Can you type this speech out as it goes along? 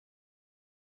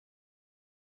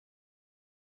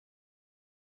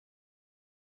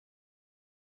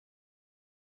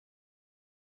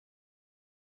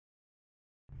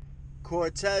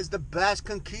Cortez, the bass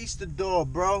conquistador,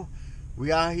 bro.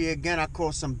 We out here again. I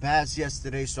caught some bass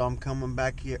yesterday, so I'm coming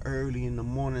back here early in the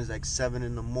morning. It's like 7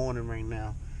 in the morning right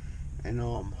now. And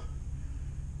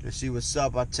let's see what's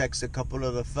up. I text a couple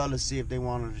of the fellas, see if they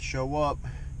wanted to show up.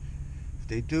 If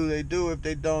they do, they do. If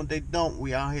they don't, they don't.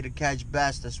 We out here to catch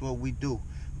bass. That's what we do.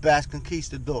 Bass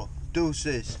conquistador.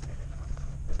 Deuces.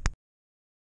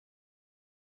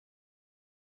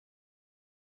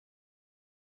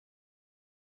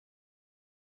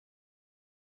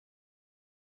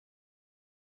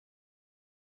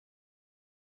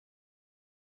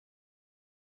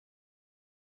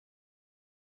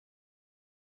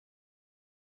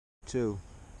 Two.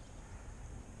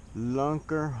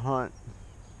 Lunker Hunt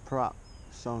Prop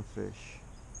Sunfish.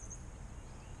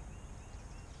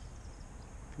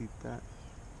 Peep that.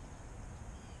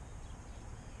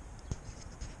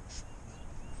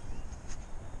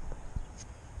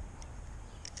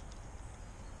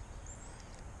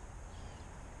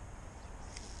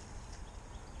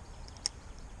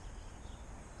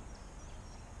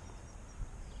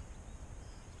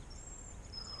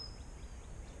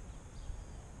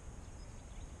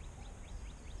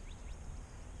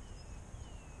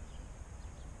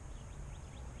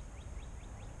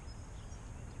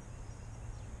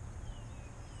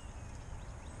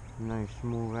 Nice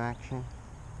smooth action.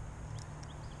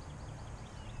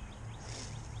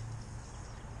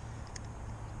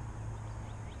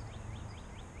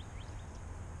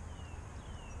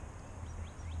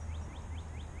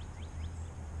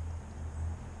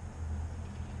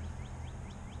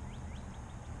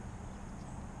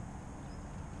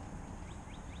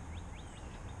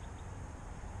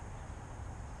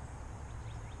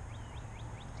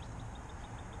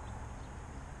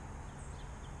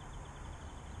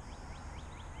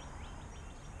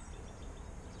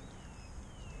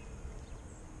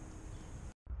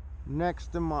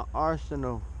 Next in my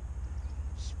arsenal,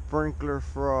 sprinkler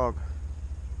frog.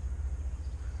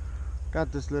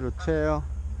 Got this little tail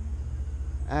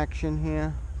action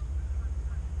here.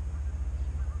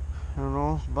 I don't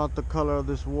know, it's about the color of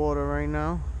this water right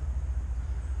now.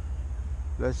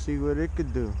 Let's see what it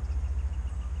could do.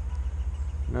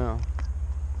 Now,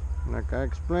 like I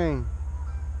explained,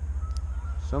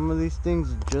 some of these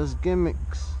things are just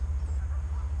gimmicks.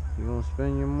 You're gonna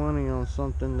spend your money on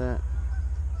something that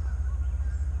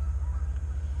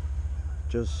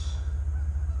just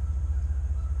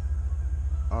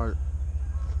are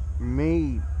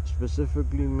made,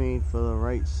 specifically made for the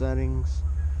right settings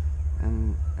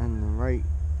and the right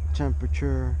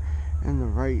temperature and the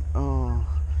right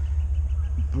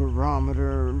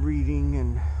barometer reading.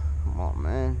 And come on,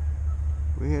 man,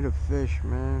 we're here to fish,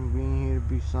 man. We ain't here to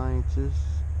be scientists.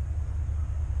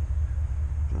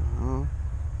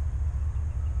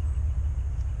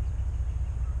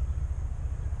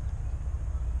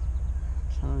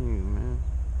 Telling you, man,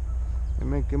 they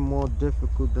make it more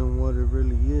difficult than what it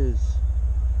really is,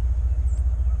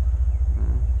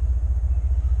 man.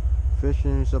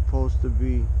 Fishing is supposed to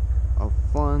be a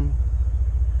fun,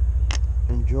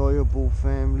 enjoyable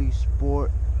family sport,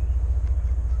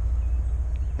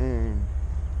 and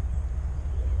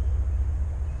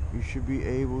you should be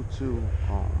able to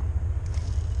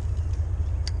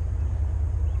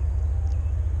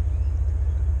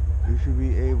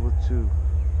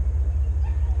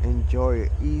enjoy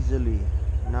it easily,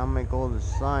 not make all the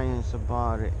science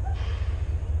about it.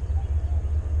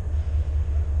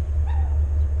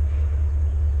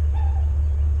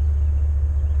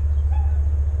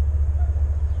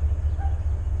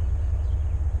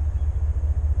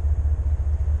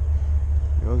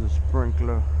 There's a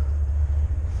sprinkler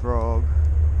frog.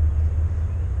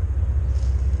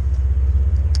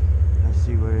 Let's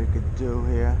see what it could do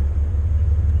here.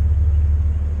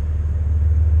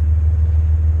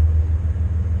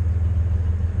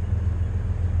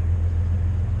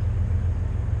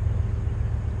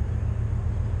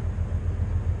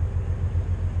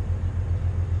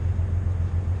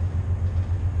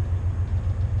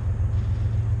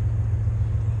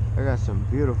 I got some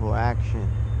beautiful action.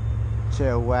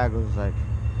 Tail waggles like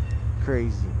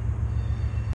crazy.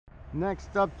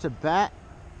 Next up to bat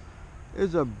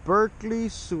is a Berkeley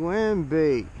swim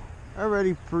bait.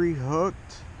 Already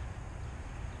pre-hooked.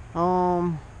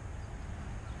 I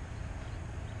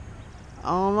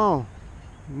don't know.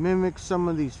 Mimic some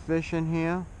of these fish in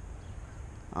here.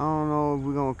 I don't know if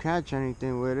we're gonna catch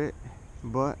anything with it,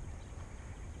 but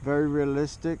very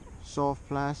realistic, soft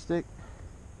plastic.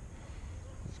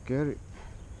 Let's get it.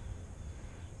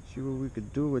 See what we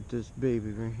could do with this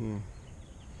baby right here.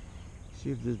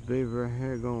 See if this baby right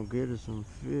here gonna get us some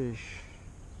fish.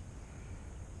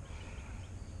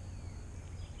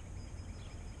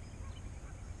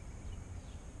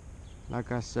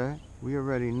 Like I said, we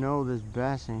already know there's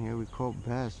bass in here. We caught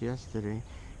bass yesterday.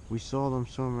 We saw them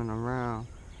swimming around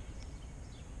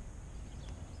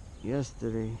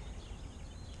yesterday.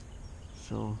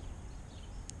 So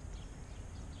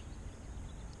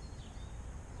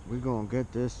we're gonna get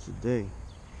this today.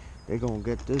 They're gonna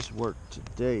get this work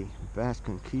today. Bass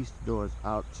Conquistadors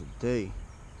out today.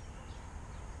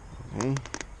 Okay.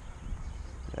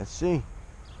 Let's see.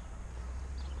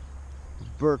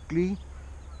 Berkeley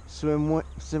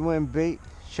swim bait,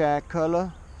 shad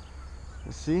color.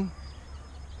 Let's see.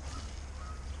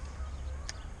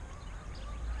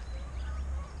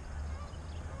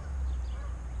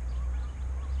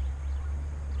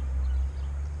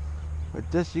 With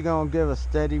this, you're gonna give a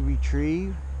steady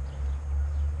retrieve.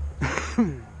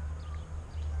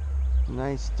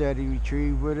 Nice steady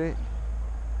retrieve with it.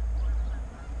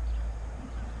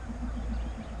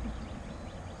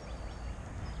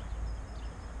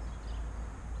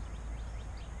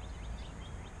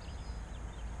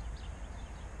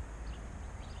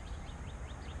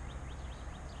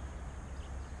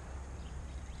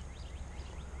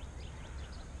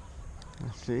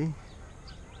 Let's see.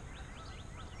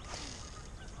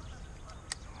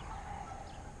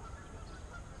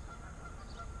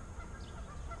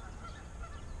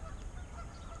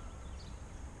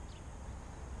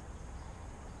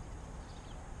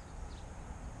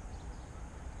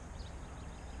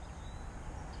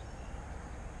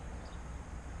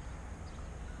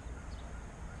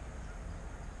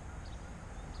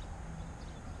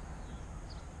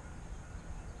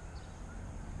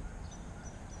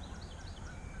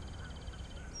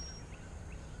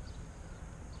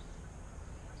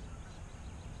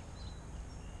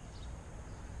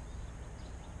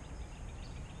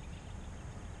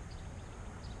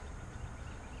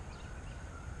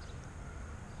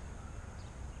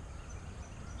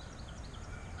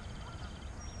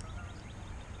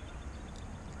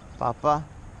 Papa,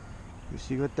 you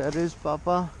see what that is,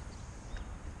 Papa?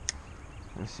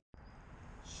 Let's see.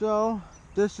 So,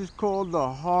 this is called the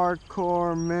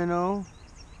Hardcore Minnow.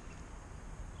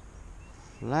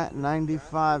 Flat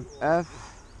 95F.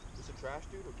 Is it trash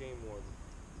dude or game warden?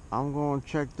 I'm going to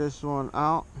check this one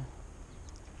out.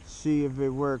 See if it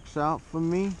works out for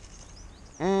me.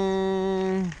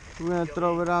 And we're going to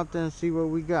throw it out there and see what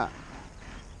we got.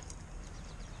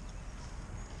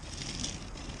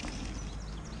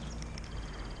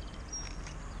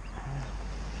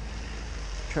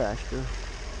 Trash dude.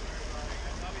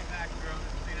 I'll be back, bro.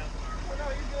 See you tomorrow. No,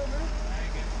 you good, man.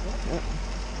 Yep.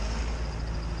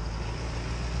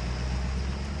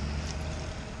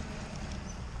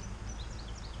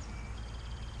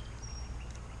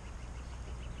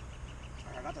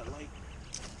 I got that light.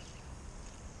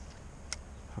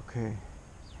 Okay.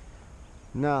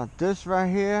 Now this right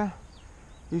here,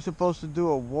 you're supposed to do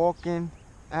a walking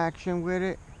action with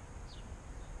it.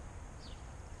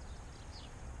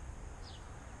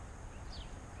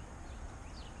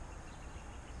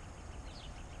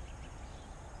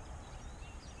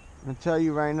 I'm gonna tell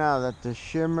you right now that the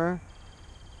shimmer,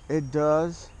 it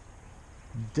does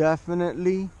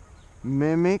definitely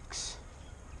mimics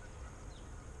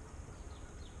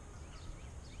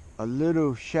a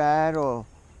little shad or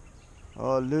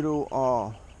a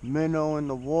little minnow in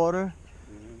the water.